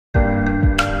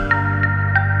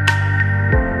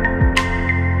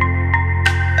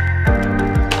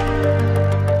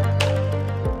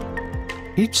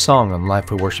Each song on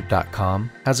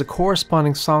lifeweworship.com has a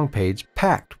corresponding song page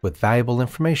packed with valuable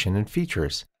information and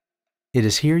features. It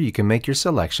is here you can make your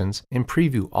selections and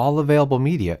preview all available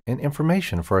media and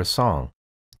information for a song.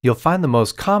 You'll find the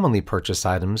most commonly purchased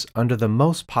items under the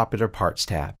Most Popular Parts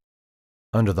tab.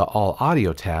 Under the All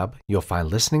Audio tab, you'll find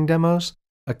listening demos,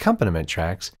 accompaniment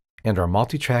tracks, and our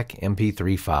multi-track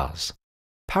MP3 files.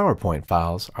 PowerPoint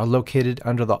files are located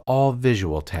under the All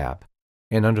Visual tab.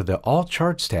 And under the All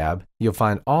Charts tab, you'll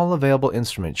find all available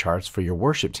instrument charts for your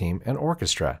worship team and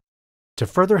orchestra. To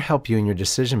further help you in your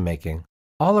decision making,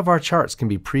 all of our charts can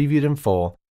be previewed in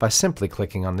full by simply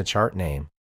clicking on the chart name.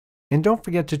 And don't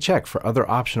forget to check for other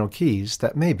optional keys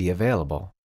that may be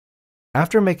available.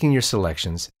 After making your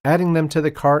selections, adding them to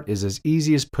the cart is as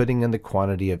easy as putting in the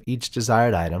quantity of each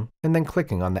desired item and then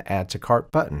clicking on the Add to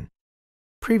Cart button.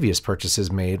 Previous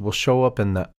purchases made will show up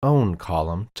in the Own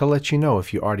column to let you know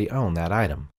if you already own that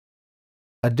item.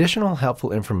 Additional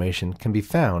helpful information can be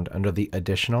found under the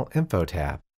Additional Info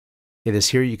tab. It is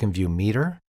here you can view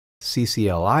meter,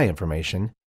 CCLI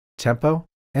information, tempo,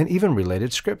 and even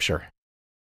related scripture.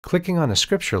 Clicking on a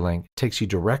scripture link takes you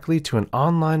directly to an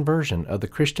online version of the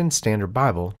Christian Standard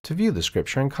Bible to view the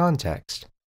scripture in context.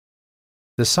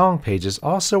 The song page is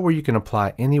also where you can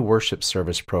apply any worship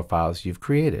service profiles you've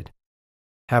created.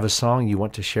 Have a song you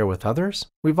want to share with others?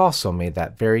 We've also made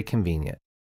that very convenient.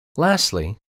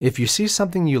 Lastly, if you see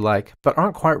something you like but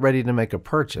aren't quite ready to make a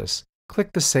purchase,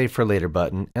 click the Save for Later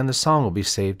button and the song will be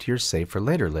saved to your Save for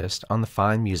Later list on the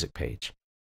Find Music page.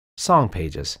 Song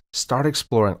pages. Start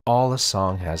exploring all a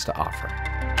song has to offer.